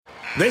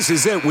This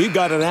is it. We've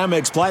got an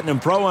Amex Platinum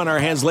Pro on our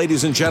hands,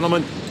 ladies and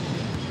gentlemen.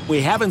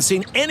 We haven't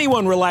seen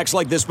anyone relax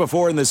like this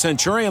before in the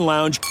Centurion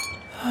Lounge.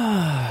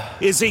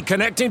 Is he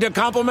connecting to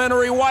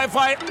complimentary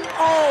Wi-Fi?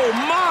 Oh,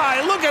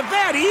 my. Look at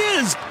that. He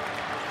is.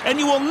 And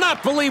you will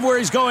not believe where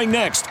he's going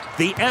next.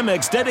 The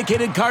Amex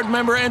dedicated card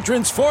member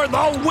entrance for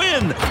the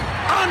win.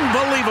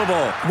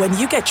 Unbelievable. When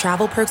you get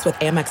travel perks with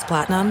Amex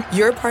Platinum,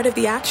 you're part of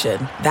the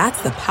action.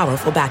 That's the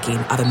powerful backing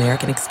of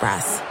American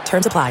Express.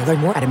 Terms apply. Learn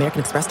more at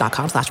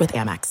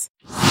americanexpress.com/withAmex.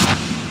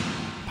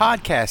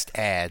 Podcast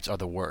ads are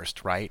the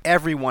worst, right?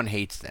 Everyone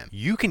hates them.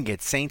 You can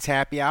get Saints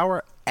Happy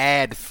Hour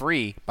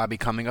ad-free by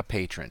becoming a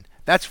patron.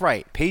 That's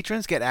right.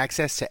 Patrons get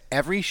access to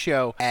every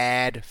show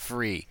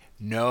ad-free.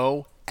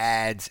 No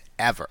ads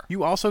ever.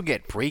 You also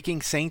get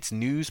Breaking Saints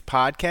News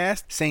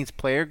podcast, Saints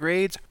player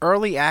grades,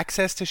 early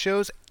access to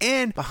shows,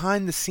 and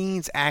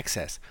behind-the-scenes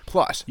access.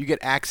 Plus, you get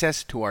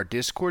access to our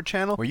Discord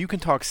channel where you can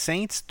talk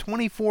Saints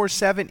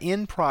 24/7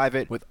 in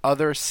private with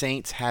other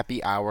Saints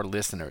Happy Hour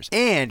listeners.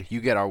 And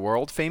you get our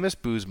world-famous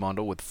booze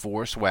bundle with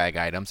 4 swag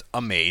items.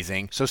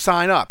 Amazing. So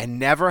sign up and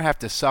never have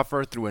to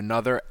suffer through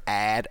another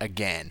ad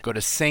again. Go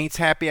to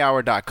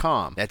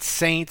saintshappyhour.com.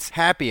 That's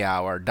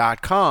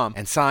saintshappyhour.com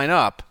and sign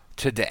up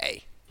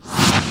today.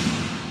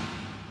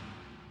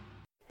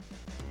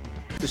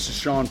 This is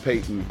Sean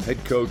Payton,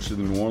 head coach of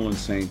the New Orleans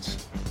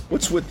Saints.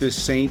 What's with this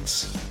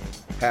Saints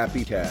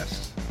Happy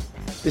Cast?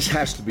 This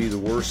has to be the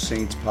worst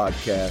Saints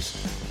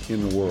podcast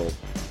in the world.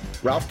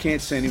 Ralph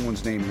can't say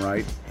anyone's name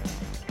right.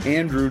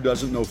 Andrew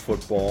doesn't know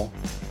football.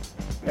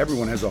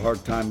 Everyone has a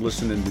hard time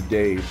listening to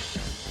Dave.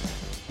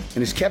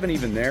 And is Kevin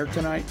even there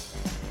tonight?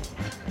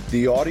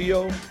 The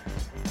audio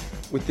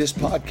with this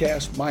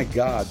podcast, my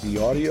God,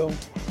 the audio,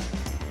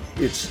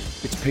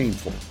 it's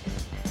painful.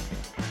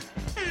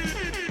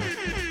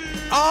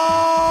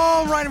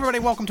 All right, everybody,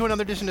 welcome to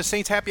another edition of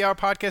Saints Happy Hour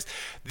podcast.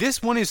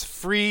 This one is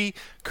free,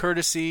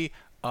 courtesy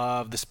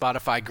of the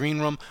Spotify Green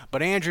Room.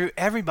 But Andrew,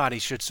 everybody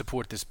should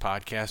support this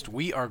podcast.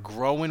 We are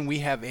growing. We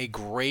have a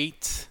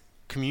great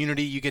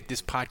community. You get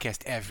this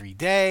podcast every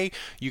day.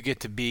 You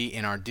get to be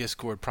in our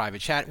Discord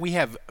private chat. We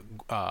have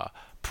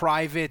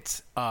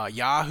private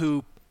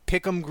Yahoo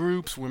pick'em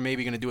groups. We're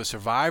maybe going to do a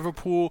survivor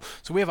pool.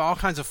 So we have all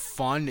kinds of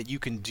fun that you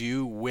can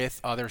do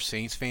with other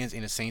Saints fans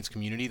in a Saints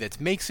community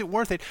that makes it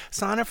worth it.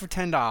 Sign up for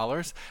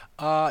 $10.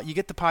 You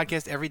get the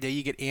podcast every day.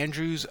 You get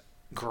Andrew's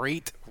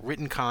great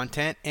written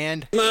content,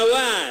 and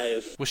my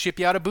wife will ship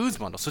you out a booze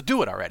bundle. So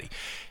do it already.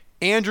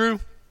 Andrew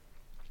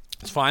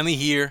is finally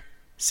here.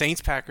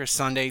 Saints Packers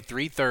Sunday,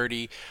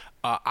 3:30.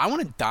 I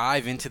want to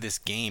dive into this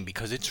game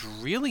because it's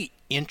really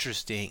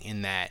interesting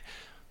in that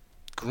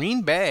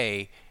Green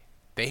Bay,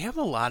 they have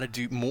a lot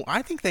of more.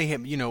 I think they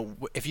have,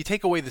 if you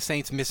take away the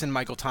Saints missing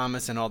Michael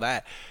Thomas and all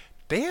that,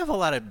 they have a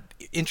lot of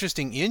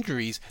interesting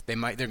injuries. They're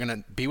going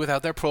to be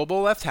without their Pro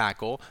Bowl left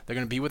tackle. They're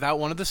going to be without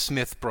one of the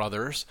Smith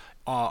brothers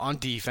on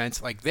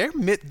defense. Like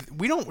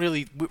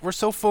we're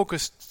so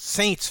focused,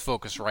 Saints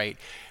focused, right?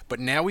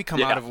 But now we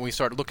come out of and we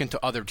start looking to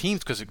other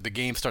teams because the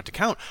games start to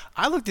count.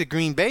 I looked at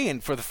Green Bay,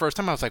 and for the first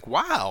time I was like,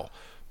 wow,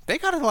 they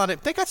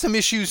got some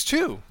issues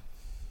too.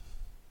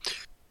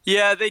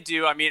 Yeah, they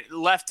do. I mean,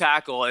 left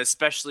tackle,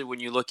 especially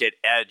when you look at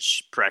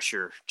edge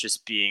pressure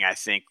just being, I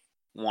think,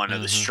 one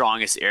of the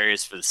strongest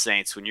areas for the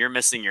Saints. When you're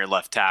missing your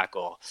left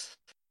tackle,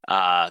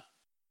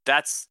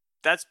 that's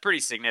pretty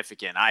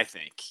significant, I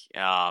think.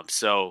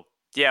 So,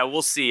 yeah,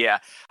 we'll see.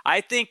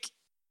 I think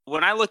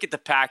when I look at the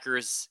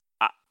Packers,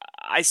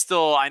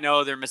 I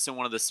know they're missing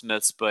one of the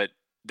Smiths, but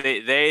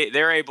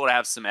they're able to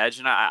have some edge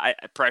and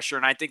pressure,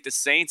 and I think the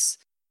Saints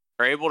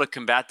are able to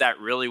combat that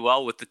really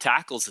well with the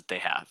tackles that they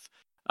have.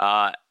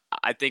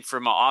 I think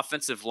from an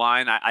offensive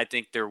line, I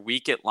think they're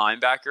weak at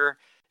linebacker,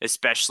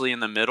 especially in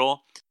the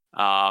middle.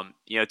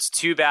 It's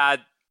too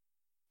bad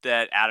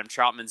that Adam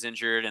Troutman's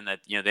injured and that,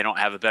 they don't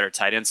have a better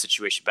tight end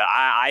situation. But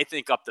I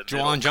think up the middle.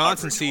 Juwan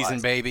Johnson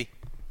season, baby.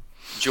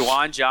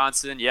 Juwan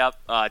Johnson, yep.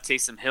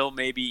 Taysom Hill,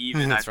 maybe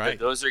even. That's right.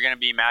 Those are going to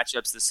be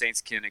matchups the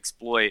Saints can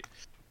exploit.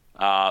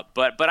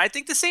 But I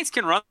think the Saints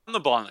can run the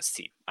ball on this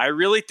team. I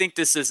really think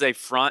this is a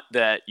front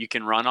that you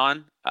can run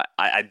on.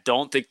 I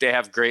don't think they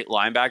have great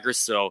linebackers,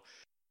 so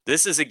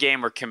this is a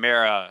game where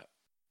Kamara,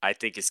 I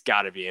think, has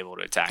got to be able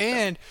to attack them.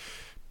 And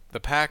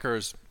the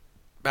Packers,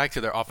 back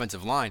to their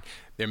offensive line,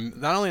 they're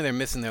not only they're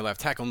missing their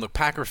left tackle, and the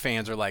Packer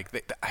fans are like,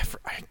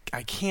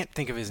 I can't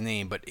think of his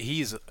name, but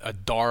he's a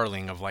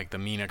darling of like the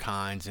Mina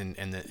Kimes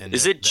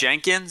Is it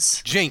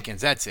Jenkins?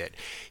 Jenkins, that's it.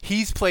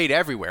 He's played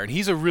everywhere, and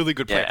he's a really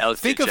good player. Yeah,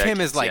 think of Jenkins,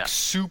 him as like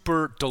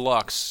super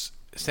deluxe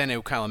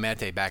Sene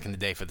Calamete back in the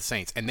day for the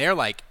Saints, and they're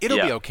like, it'll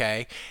be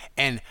okay,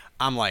 and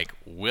I'm like,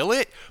 will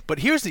it? But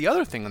here's the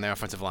other thing on their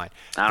offensive line.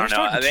 I don't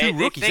know. Two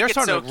rookies. They're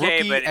starting a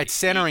rookie at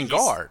center and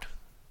guard.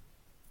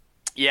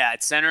 Yeah,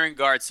 at center and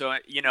guard. So,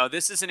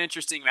 this is an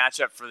interesting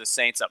matchup for the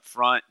Saints up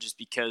front just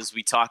because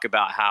we talk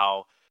about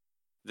how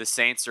the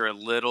Saints are a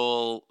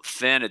little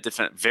thin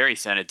very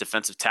thin at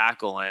defensive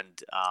tackle,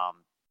 and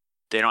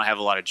they don't have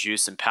a lot of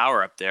juice and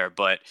power up there.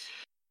 But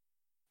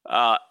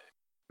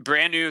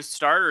brand new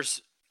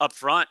starters up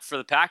front for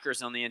the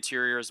Packers on the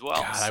interior as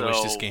well. God, I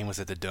wish this game was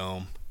at the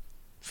Dome.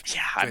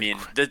 Yeah, I mean,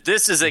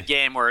 this is a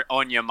game where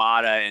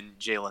Onyemata and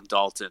Jalen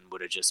Dalton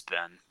would have just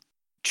been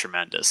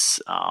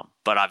tremendous.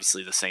 But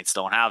obviously the Saints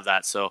don't have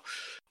that, so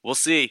we'll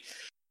see.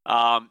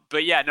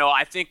 But yeah, no,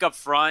 I think up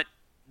front,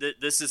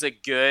 this is a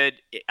good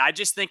 – I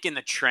just think in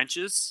the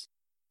trenches,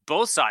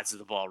 both sides of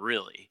the ball,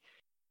 really,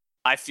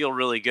 I feel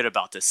really good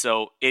about this.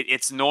 So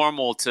it's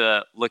normal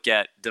to look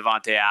at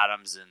Davante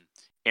Adams and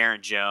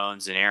Aaron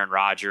Jones and Aaron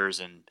Rodgers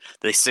and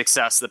the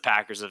success the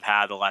Packers have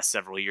had the last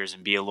several years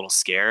and be a little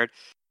scared.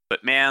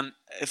 But, man,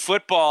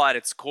 football at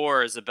its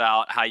core is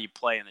about how you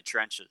play in the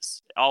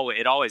trenches.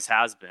 It always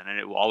has been, and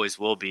it always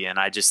will be. And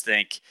I just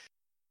think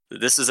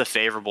this is a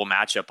favorable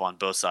matchup on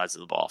both sides of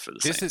the ball for the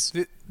Saints.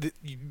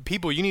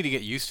 People, you need to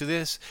get used to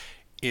this,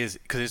 is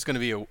because it's going to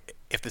be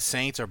if the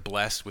Saints are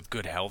blessed with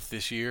good health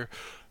this year,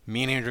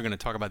 me and Andrew are going to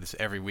talk about this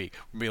every week.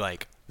 We'll be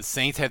like, the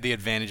Saints have the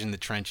advantage in the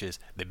trenches.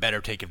 They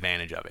better take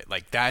advantage of it.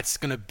 Like, that's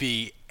going to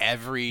be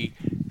every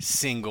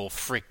single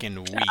freaking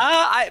week.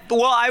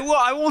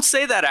 I won't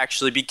say that,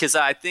 actually, because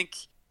I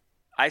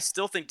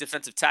still think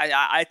defensive tackle.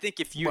 I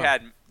think if you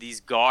had these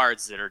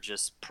guards that are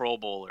just Pro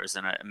Bowlers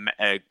and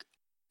a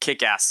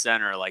kick-ass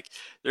center, like,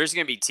 there's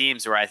going to be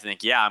teams where I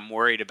think, I'm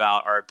worried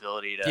about our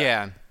ability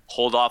to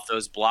hold off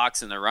those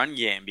blocks in the run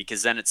game,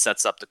 because then it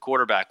sets up the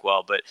quarterback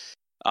well. But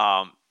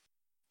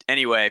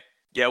anyway,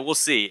 we'll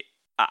see.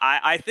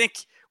 I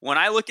think when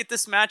I look at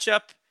this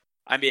matchup,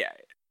 I mean,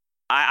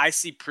 I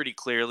see pretty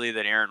clearly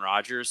that Aaron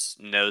Rodgers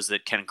knows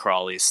that Ken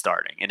Crawley is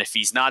starting, and if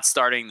he's not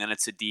starting, then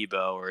it's a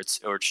Debo or it's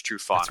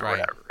Trufant or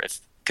whatever.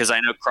 Because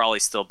I know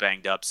Crawley's still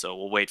banged up, so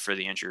we'll wait for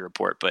the injury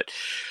report.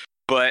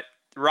 But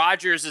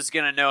Rodgers is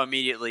going to know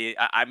immediately.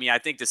 I mean, I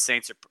think the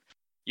Saints are.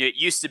 It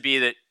used to be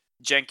that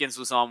Jenkins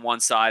was on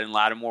one side and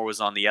Lattimore was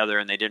on the other,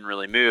 and they didn't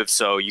really move,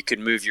 so you could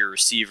move your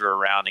receiver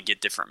around and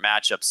get different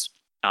matchups.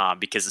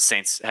 Because the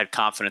Saints had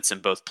confidence in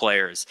both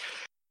players.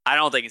 I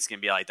don't think it's going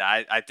to be like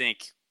that. I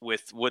think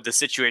with the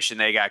situation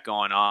they got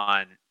going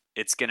on,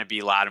 it's going to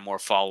be Lattimore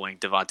following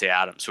Davante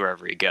Adams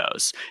wherever he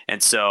goes.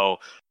 And so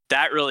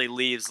that really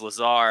leaves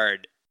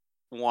Lazard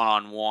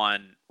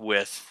one-on-one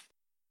with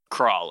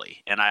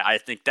Crawley. And I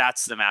think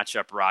that's the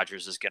matchup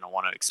Rodgers is going to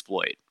want to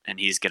exploit. And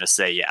he's going to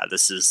say,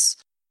 this is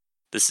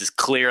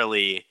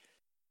clearly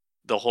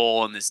the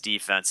hole in this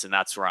defense, and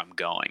that's where I'm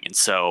going. And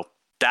so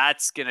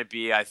that's going to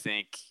be, I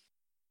think,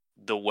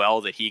 the well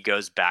that he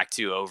goes back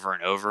to over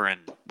and over, and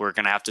we're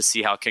going to have to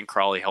see how Ken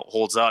Crawley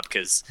holds up,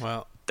 because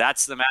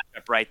that's the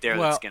matchup right there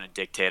that's going to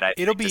dictate.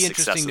 It'll be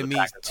interesting to me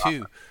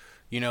too.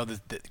 You know, the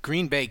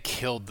Green Bay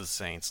killed the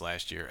Saints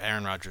last year.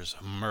 Aaron Rodgers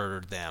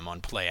murdered them on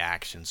play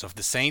action. So if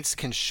the Saints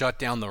can shut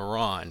down the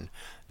run,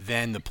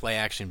 then the play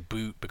action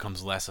boot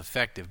becomes less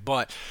effective.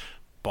 But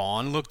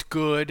Bond looked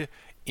good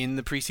in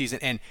the preseason,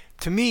 and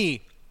to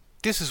me,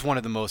 this is one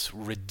of the most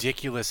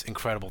ridiculous,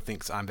 incredible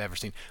things I've ever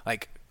seen.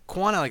 Like,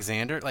 Quan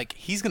Alexander, like,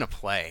 he's going to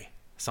play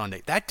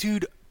Sunday. That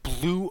dude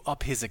blew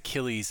up his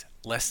Achilles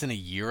less than a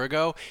year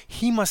ago.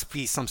 He must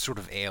be some sort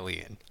of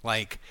alien.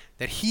 Like,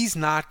 that he's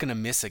not going to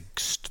miss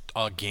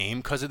a game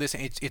because of this.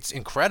 It's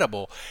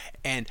incredible.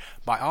 And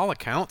by all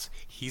accounts,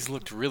 he's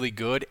looked really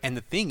good. And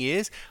the thing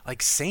is,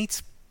 like,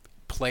 Saints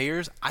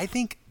players, I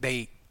think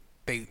they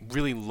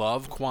really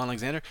love Quan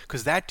Alexander,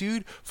 because that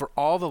dude, for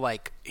all the,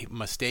 like,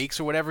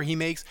 mistakes or whatever he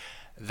makes,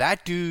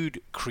 that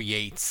dude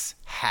creates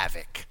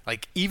havoc.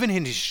 Like, even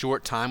in his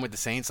short time with the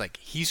Saints, like,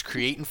 he's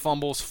creating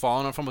fumbles,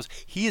 falling on fumbles.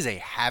 He is a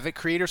havoc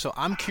creator, so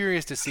I'm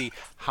curious to see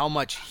how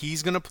much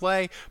he's going to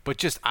play. But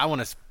just, I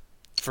want to,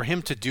 for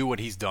him to do what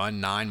he's done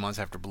 9 months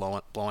after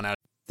blowing out.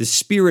 The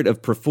spirit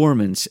of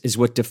performance is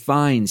what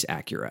defines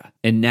Acura.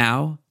 And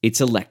now,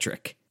 it's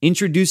electric.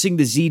 Introducing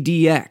the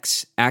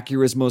ZDX,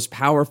 Acura's most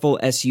powerful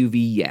SUV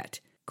yet.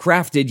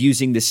 Crafted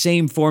using the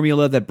same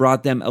formula that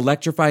brought them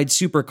electrified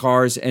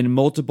supercars and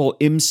multiple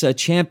IMSA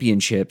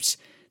championships,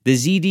 the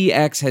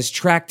ZDX has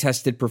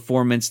track-tested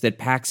performance that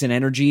packs an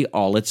energy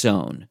all its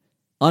own.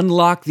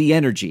 Unlock the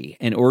energy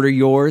and order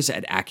yours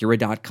at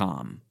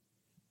Acura.com.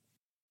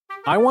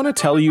 I want to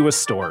tell you a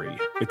story.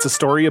 It's a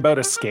story about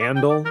a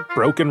scandal,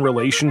 broken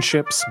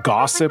relationships,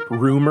 gossip,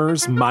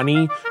 rumors,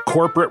 money,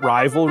 corporate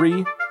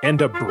rivalry,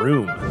 and a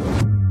broom.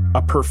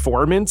 A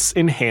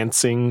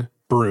performance-enhancing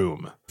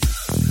broom.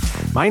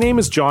 My name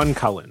is John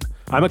Cullen.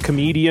 I'm a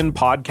comedian,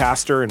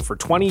 podcaster, and for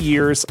 20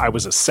 years, I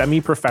was a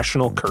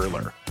semi-professional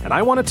curler. And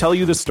I want to tell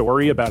you the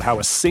story about how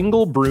a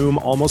single broom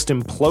almost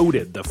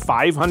imploded the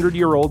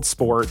 500-year-old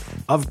sport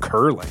of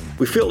curling.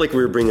 We felt like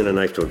we were bringing a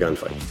knife to a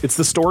gunfight. It's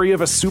the story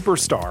of a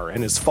superstar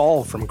and his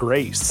fall from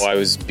grace. Well, I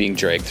was being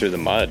dragged through the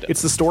mud.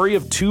 It's the story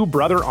of two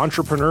brother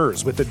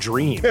entrepreneurs with a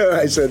dream.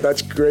 I said,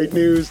 that's great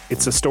news.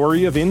 It's a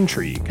story of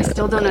intrigue. I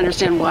still don't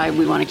understand why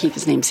we want to keep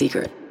his name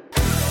secret.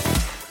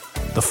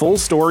 The full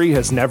story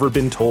has never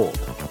been told,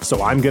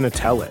 so I'm going to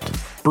tell it.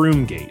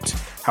 Broomgate,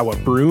 how a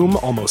broom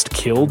almost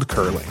killed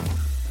curling.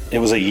 It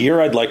was a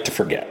year I'd like to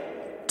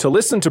forget. To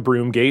listen to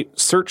Broomgate,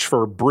 search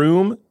for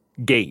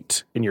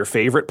Broomgate in your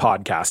favorite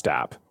podcast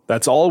app.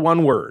 That's all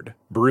one word,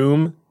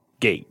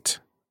 Broomgate.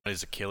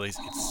 His Achilles,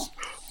 it's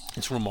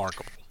It's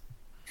remarkable.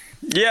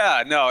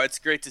 Yeah, no, it's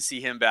great to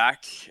see him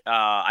back.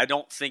 I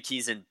don't think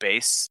he's in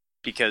base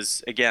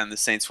because, again, the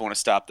Saints want to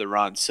stop the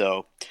run.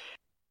 So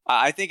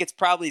I think it's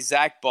probably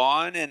Zach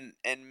Bond and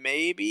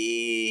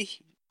maybe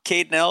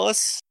Caden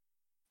Ellis.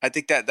 I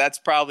think that's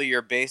probably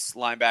your base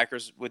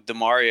linebackers with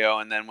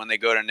DeMario. And then when they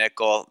go to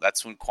nickel,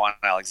 that's when Quan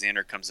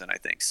Alexander comes in, I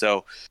think.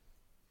 So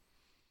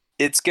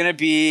it's going to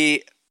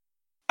be,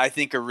 I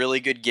think, a really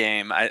good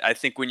game. I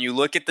think when you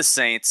look at the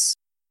Saints,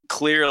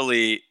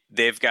 clearly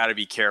they've got to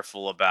be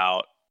careful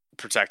about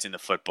protecting the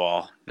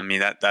football. I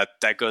mean,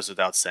 that goes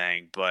without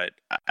saying, but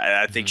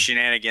I think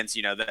shenanigans,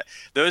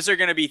 those are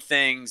going to be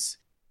things.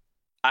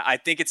 I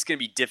think it's going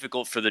to be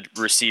difficult for the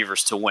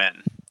receivers to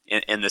win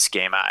in this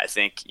game. I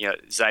think,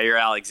 Zaire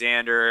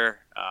Alexander,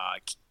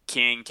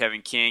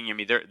 Kevin King, I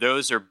mean,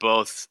 those are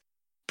both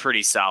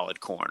pretty solid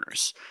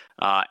corners.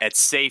 At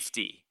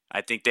safety, I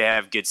think they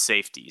have good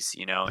safeties,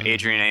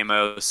 Adrian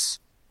Amos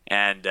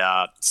and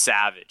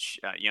Savage.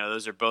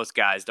 Those are both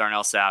guys,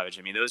 Darnell Savage.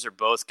 I mean, those are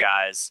both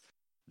guys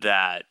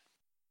that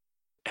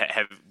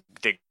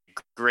they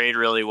grade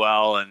really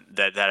well and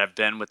that have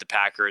been with the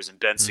Packers and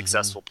been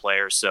successful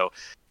players. So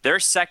their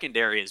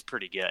secondary is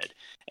pretty good.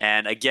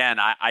 And again,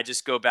 I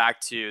just go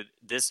back to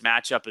this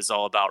matchup is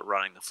all about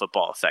running the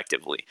football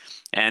effectively.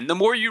 And the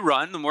more you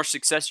run, the more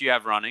success you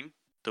have running,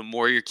 the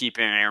more you're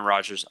keeping Aaron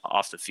Rodgers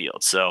off the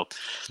field. So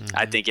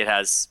I think it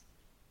has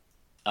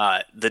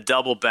the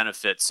double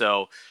benefit.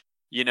 So,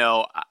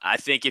 I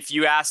think if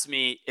you ask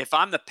me, if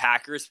I'm a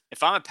Packers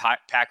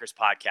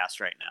podcast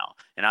right now,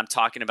 and I'm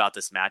talking about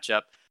this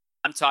matchup,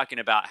 I'm talking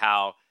about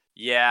how,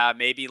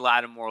 maybe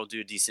Lattimore will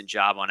do a decent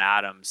job on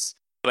Adams,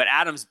 but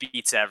Adams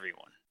beats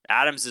everyone.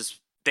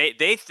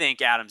 They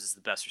think Adams is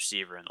the best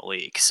receiver in the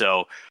league.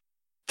 So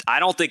I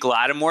don't think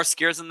Lattimore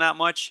scares them that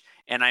much.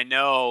 And I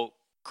know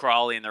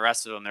Crawley and the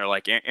rest of them, they're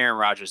like, Aaron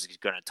Rodgers is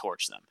going to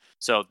torch them.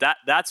 So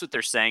that's what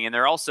they're saying. And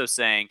they're also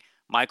saying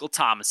Michael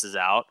Thomas is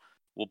out.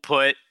 We'll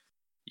put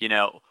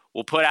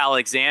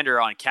Alexander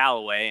on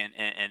Callaway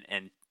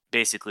and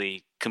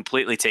basically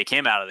completely take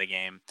him out of the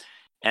game.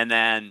 And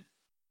then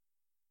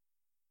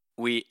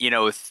we,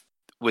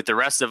 with the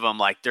rest of them,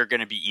 like, they're going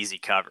to be easy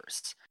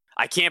covers.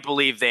 I can't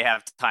believe they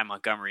have Ty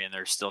Montgomery and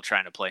they're still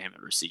trying to play him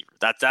at receiver.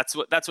 That's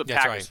what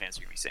Packers fans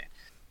are going to be saying.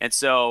 And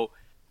so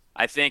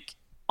I think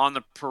on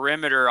the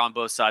perimeter on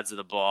both sides of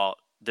the ball,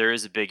 there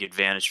is a big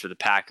advantage for the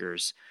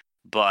Packers.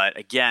 But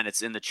again,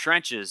 it's in the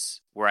trenches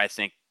where I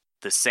think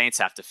the Saints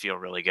have to feel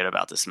really good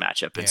about this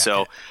matchup. And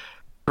so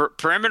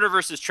perimeter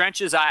versus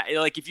trenches,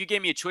 if you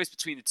gave me a choice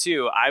between the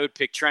two, I would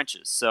pick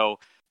trenches. So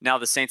now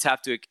the Saints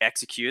have to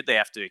execute. They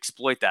have to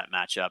exploit that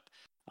matchup.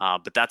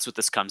 But that's what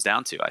this comes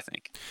down to, I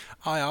think.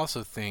 I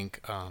also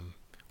think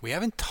we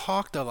haven't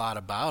talked a lot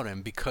about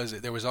him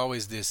because there was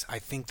always this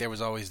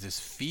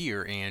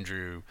fear,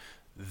 Andrew,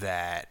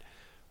 that,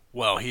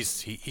 well,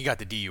 he got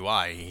the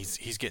DUI.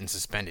 He's getting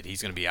suspended.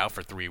 He's going to be out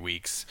for 3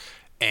 weeks.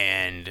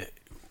 And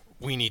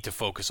we need to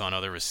focus on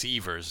other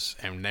receivers,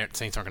 and the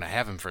Saints aren't going to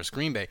have him for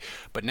Green Bay.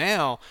 But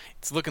now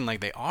it's looking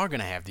like they are going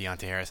to have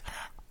Deontay Harris.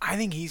 I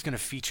think he's going to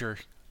feature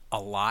a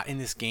lot in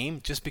this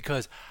game just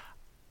because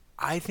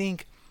I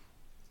think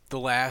the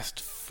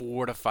last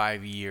 4 to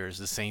 5 years,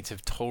 the Saints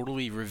have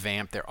totally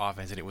revamped their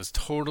offense, and it was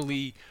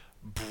totally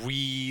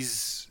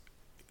Brees.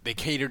 They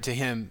catered to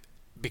him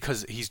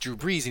because he's Drew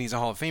Brees and he's a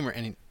Hall of Famer,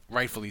 and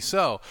rightfully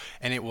so.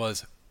 And it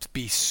was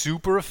be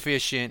super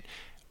efficient.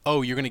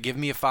 Oh, you're going to give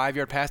me a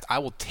 5-yard pass? I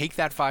will take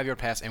that 5-yard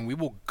pass, and we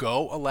will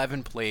go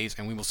 11 plays,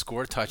 and we will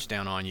score a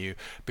touchdown on you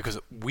because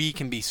we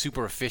can be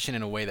super efficient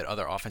in a way that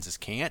other offenses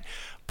can't.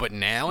 But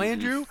now,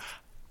 Andrew,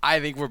 I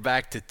think we're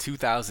back to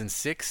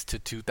 2006 to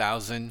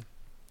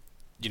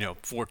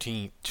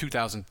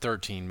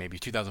 2013, maybe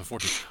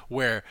 2014,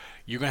 where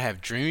you're going to have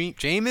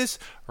Jameis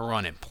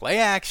running play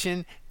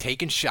action,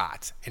 taking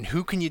shots. And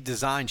who can you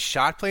design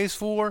shot plays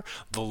for?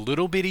 The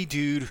little bitty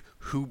dude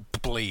who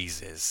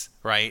blazes,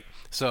 right?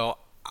 So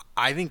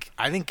I think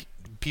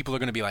people are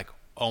going to be like,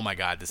 oh my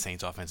God, the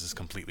Saints offense is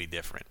completely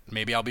different.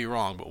 Maybe I'll be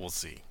wrong, but we'll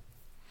see.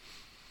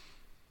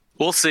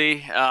 We'll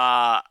see.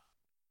 I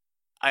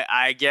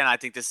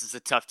think this is a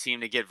tough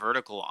team to get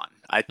vertical on.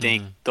 I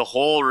think the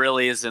hole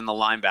really is in the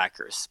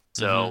linebackers.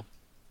 So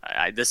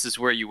this is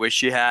where you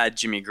wish you had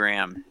Jimmy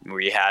Graham, where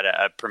you had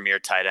a premier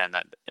tight end.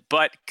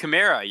 But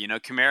Kamara,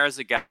 Kamara's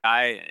a guy.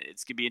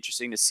 It's going to be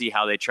interesting to see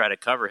how they try to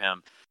cover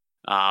him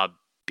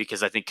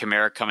because I think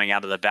Kamara coming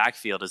out of the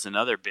backfield is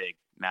another big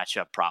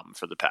matchup problem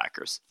for the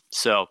Packers.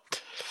 So,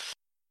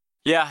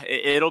 yeah,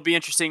 it'll be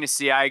interesting to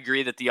see. I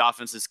agree that the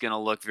offense is going to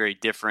look very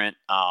different.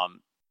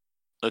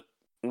 Look,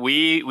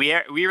 we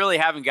really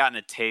haven't gotten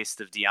a taste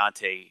of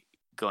Deontay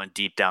going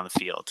deep down the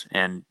field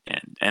and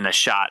a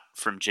shot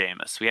from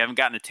Jameis. We haven't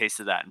gotten a taste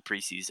of that in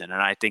preseason, and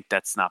I think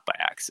that's not by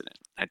accident.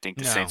 I think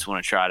the Saints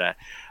want to try to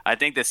 – I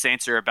think the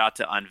Saints are about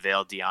to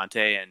unveil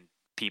Deontay, and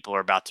people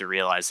are about to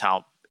realize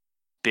how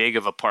big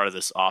of a part of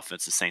this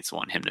offense the Saints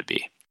want him to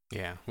be.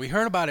 Yeah, we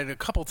heard about it a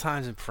couple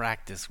times in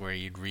practice where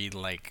you'd read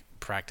like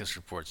practice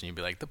reports and you'd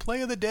be like, the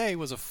play of the day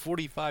was a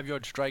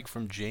 45-yard strike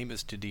from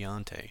Jameis to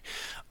Deontay.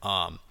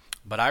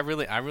 But I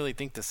really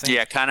think the Saints.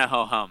 Yeah, kind of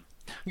ho-hum.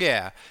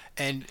 Yeah,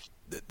 and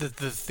the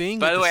thing.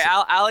 By the way,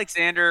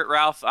 Alexander,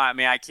 Ralph. I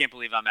mean, I can't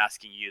believe I'm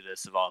asking you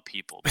this of all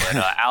people, but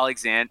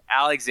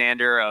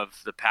Alexander of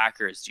the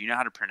Packers. Do you know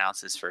how to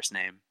pronounce his first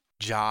name?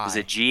 Jai. Is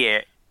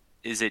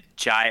it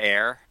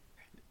Jair?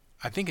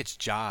 I think it's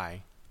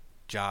Jai,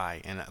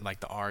 and like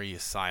the R-E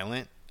is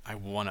silent.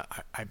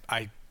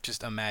 I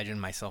just imagine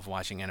myself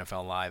watching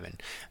NFL Live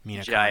and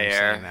Mina Kimes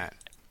saying that.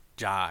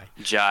 Jai.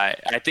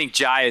 I think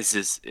Jai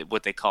is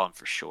what they call him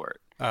for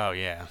short. Oh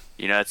yeah.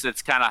 You know,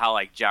 it's kind of how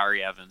like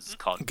Jari Evans is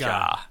called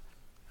Ja.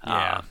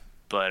 Yeah.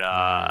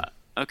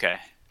 Okay.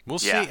 We'll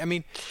see. I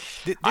mean,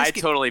 I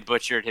totally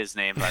butchered his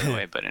name, by the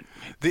way. But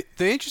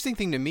the interesting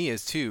thing to me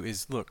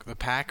is look, the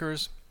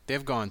Packers,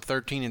 they've gone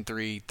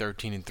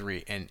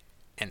 13-3, and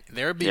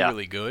they're being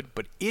really good,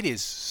 but it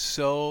is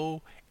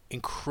so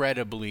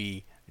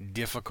incredibly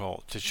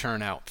difficult to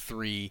churn out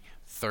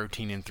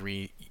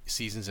 13-3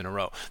 seasons in a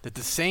row. That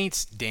the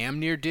Saints damn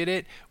near did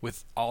it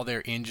with all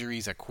their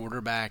injuries at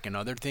quarterback and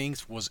other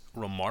things was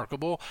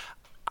remarkable.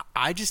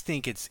 I just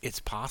think it's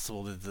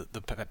possible that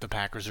the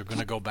Packers are going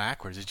to go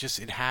backwards.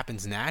 It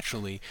happens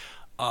naturally.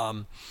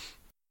 From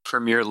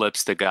your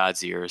lips to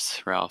God's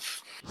ears,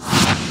 Ralph.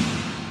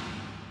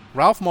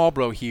 Ralph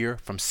Malbrough here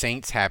from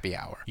Saints Happy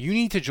Hour. You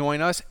need to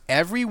join us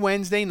every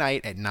Wednesday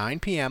night at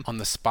 9 p.m. on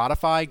the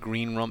Spotify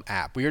Green Room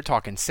app. We are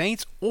talking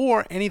Saints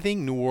or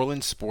anything New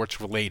Orleans sports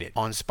related.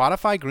 On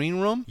Spotify Green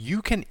Room,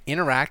 you can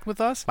interact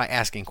with us by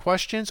asking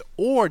questions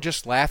or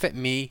just laugh at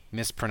me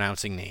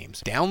mispronouncing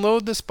names.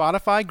 Download the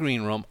Spotify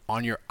Green Room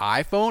on your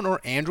iPhone or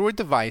Android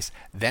device,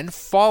 then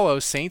follow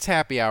Saints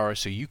Happy Hour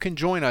so you can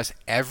join us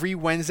every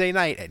Wednesday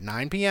night at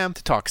 9 p.m.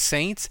 to talk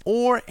Saints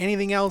or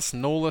anything else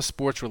NOLA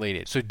sports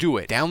related. So do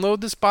it. Download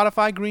the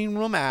Spotify Green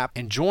Room app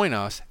and join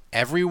us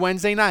every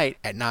Wednesday night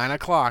at 9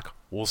 o'clock.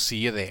 We'll see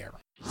you there.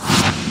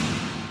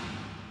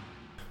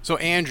 So,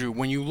 Andrew,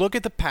 when you look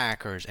at the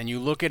Packers and you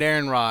look at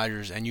Aaron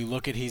Rodgers and you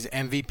look at his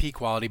MVP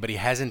quality, but he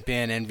hasn't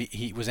been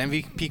he was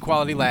MVP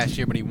quality last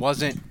year, but he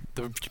wasn't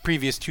the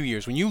previous 2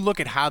 years. When you look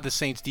at how the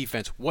Saints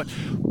defense, what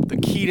the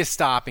key to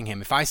stopping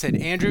him? If I said,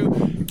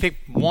 Andrew, pick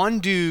one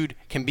dude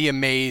can be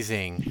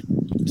amazing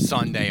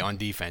Sunday on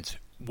defense,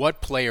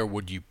 what player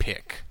would you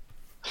pick?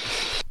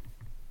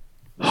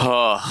 I'm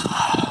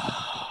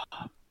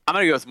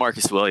going to go with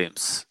Marcus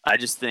Williams. I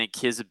just think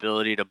his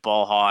ability to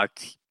ball hawk,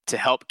 to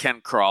help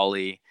Ken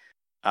Crawley,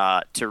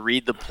 to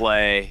read the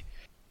play,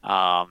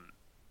 I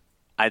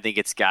think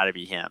it's got to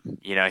be him.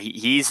 You know,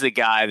 he's the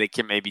guy that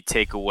can maybe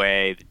take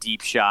away the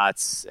deep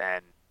shots,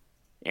 and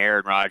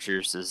Aaron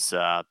Rodgers is,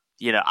 I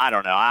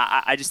don't know.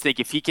 I just think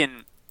if he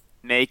can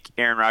make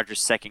Aaron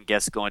Rodgers second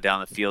guess going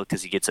down the field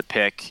because he gets a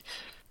pick,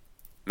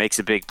 makes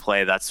a big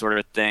play, that sort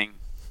of thing,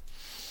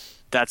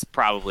 that's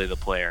probably the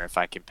player if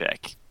I can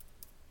pick.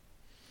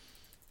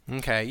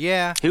 Okay,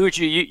 yeah. Who would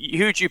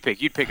you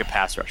pick? You'd pick a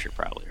pass rusher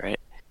probably, right?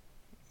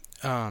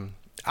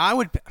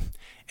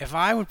 If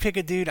I would pick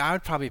a dude,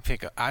 I'd probably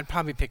pick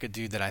a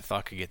dude that I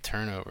thought could get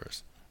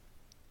turnovers.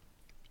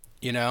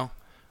 You know?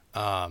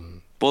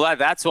 Well,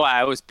 that's why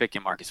I was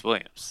picking Marcus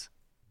Williams.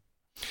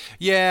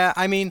 Yeah,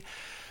 I mean,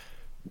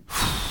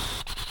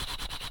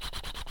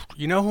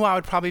 you know who I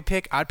would probably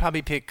pick? I'd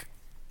probably pick,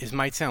 this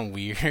might sound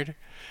weird,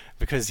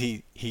 because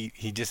he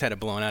just had a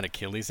blown out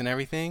Achilles and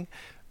everything.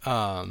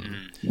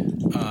 Quan,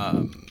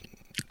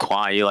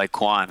 you like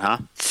Quan, huh?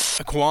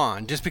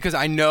 Quan, just because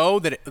I know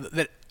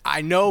that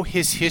I know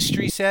his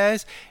history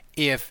says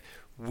if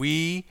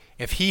he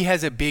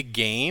has a big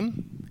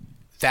game,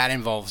 that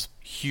involves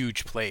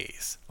huge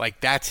plays.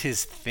 Like, that's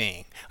his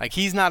thing. Like,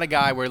 he's not a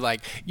guy where,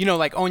 like, you know,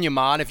 like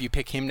Onyemata, if you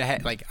pick him to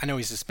have, like, I know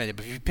he's suspended,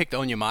 but if you picked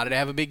Onyemata to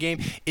have a big game,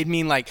 it'd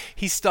mean, like,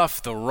 he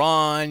stuffed the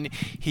run,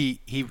 he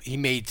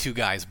made two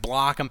guys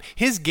block him.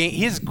 His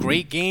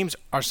great games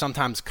are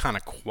sometimes kind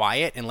of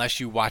quiet unless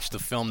you watch the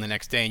film the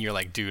next day and you're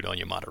like, dude,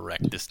 Onyemata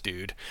wrecked this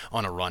dude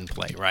on a run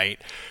play, right?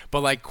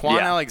 But, like, Quan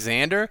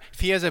Alexander,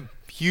 if he has a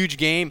huge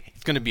game,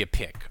 it's going to be a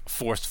pick,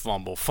 forced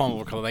fumble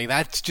recovery. Like,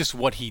 that's just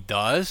what he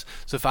does.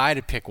 So if I had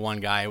to pick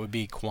one guy, it would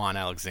be Quan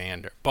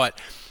Alexander.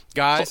 But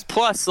guys,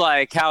 plus,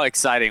 like, how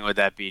exciting would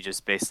that be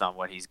just based on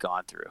what he's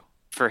gone through?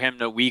 For him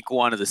to week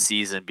one of the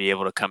season be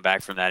able to come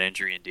back from that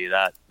injury and do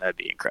that, that'd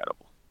be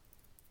incredible.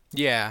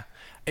 Yeah,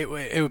 it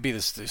would be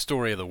the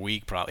story of the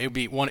week. Probably it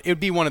would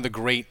be one of the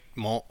great.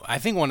 I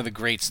think one of the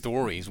great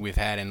stories we've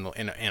had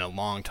in a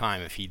long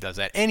time if he does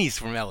that. And he's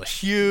from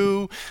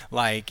LSU.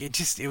 Like,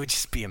 it would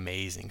just be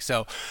amazing.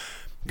 So,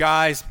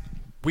 guys,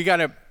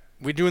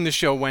 we're doing the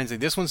show Wednesday.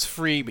 This one's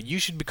free, but you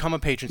should become a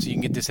patron so you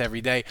can get this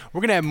every day.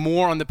 We're gonna have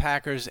more on the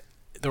Packers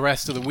the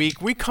rest of the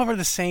week. We cover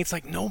the Saints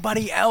like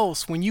nobody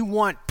else. When you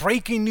want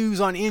breaking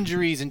news on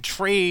injuries and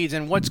trades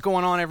and what's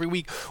going on every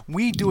week,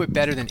 we do it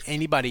better than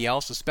anybody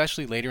else,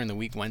 especially later in the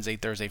week, Wednesday,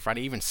 Thursday,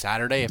 Friday, even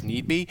Saturday if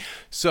need be.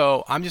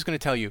 So I'm just going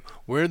to tell you,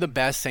 we're the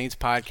best Saints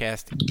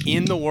podcast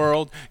in the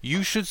world.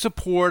 You should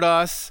support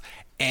us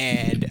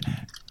and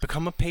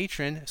become a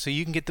patron so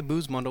you can get the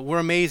booze bundle. We're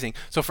amazing.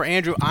 So for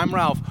Andrew, I'm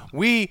Ralph.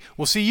 We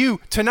will see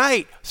you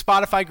tonight.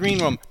 Spotify Green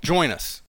Room. Join us.